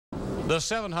The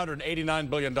 $789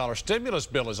 billion stimulus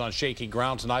bill is on shaky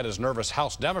ground tonight as nervous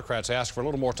House Democrats ask for a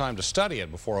little more time to study it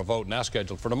before a vote now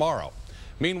scheduled for tomorrow.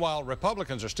 Meanwhile,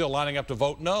 Republicans are still lining up to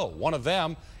vote no. One of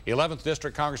them, 11th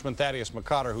District Congressman Thaddeus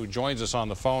McCotter, who joins us on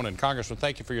the phone. And Congressman,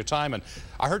 thank you for your time. And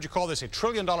I heard you call this a $1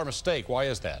 trillion mistake. Why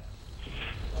is that?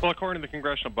 Well, according to the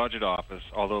Congressional Budget Office,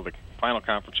 although the final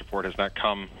conference report has not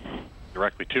come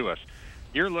directly to us,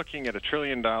 you're looking at $1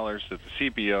 trillion that the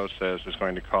CBO says is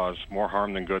going to cause more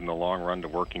harm than good in the long run to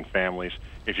working families.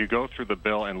 If you go through the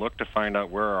bill and look to find out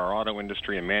where our auto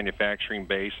industry and manufacturing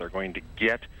base are going to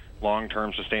get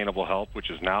long-term sustainable help, which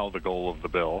is now the goal of the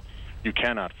bill, you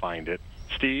cannot find it.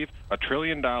 Steve, $1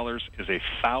 trillion is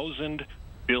 1,000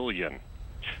 billion.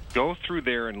 Go through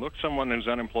there and look someone who's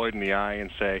unemployed in the eye and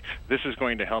say, this is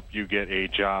going to help you get a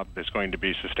job that's going to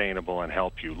be sustainable and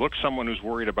help you. Look someone who's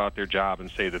worried about their job and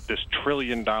say that this $1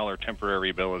 trillion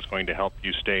temporary bill is going to help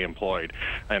you stay employed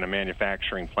in a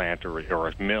manufacturing plant or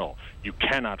a mill. You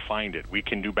cannot find it. We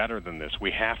can do better than this.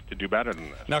 We have to do better than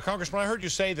this. Now, Congressman, I heard you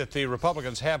say that the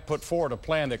Republicans have put forward a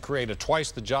plan that created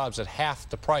twice the jobs at half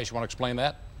the price. You want to explain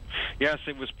that? Yes,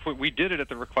 we did it at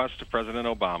the request of President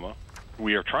Obama.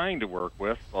 We are trying to work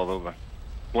with, although the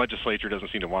legislature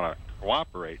doesn't seem to want to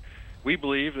cooperate. We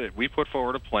believe that we put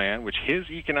forward a plan which his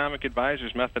economic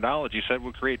advisor's methodology said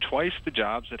would create twice the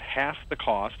jobs at half the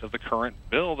cost of the current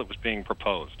bill that was being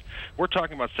proposed. We're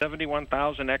talking about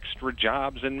 71,000 extra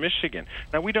jobs in Michigan.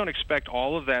 Now, we don't expect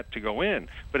all of that to go in,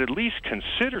 but at least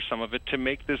consider some of it to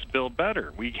make this bill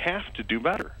better. We have to do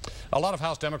better. A lot of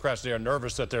House Democrats today are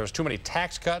nervous that there's too many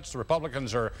tax cuts. The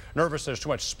Republicans are nervous there's too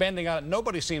much spending on it.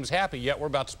 Nobody seems happy, yet we're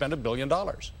about to spend $1 billion.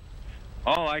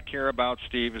 All I care about,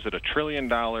 Steve, is that $1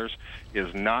 trillion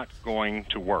is not going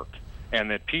to work,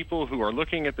 and that people who are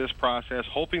looking at this process,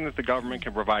 hoping that the government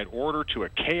can provide order to a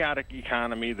chaotic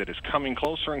economy that is coming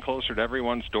closer and closer to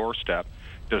everyone's doorstep,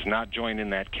 does not join in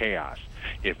that chaos.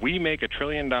 If we make $1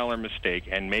 trillion mistake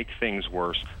and make things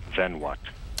worse, then what?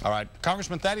 All right.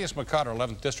 Congressman Thaddeus McCotter,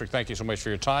 11th District, thank you so much for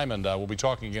your time, and we'll be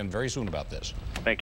talking again very soon about this. Thank you.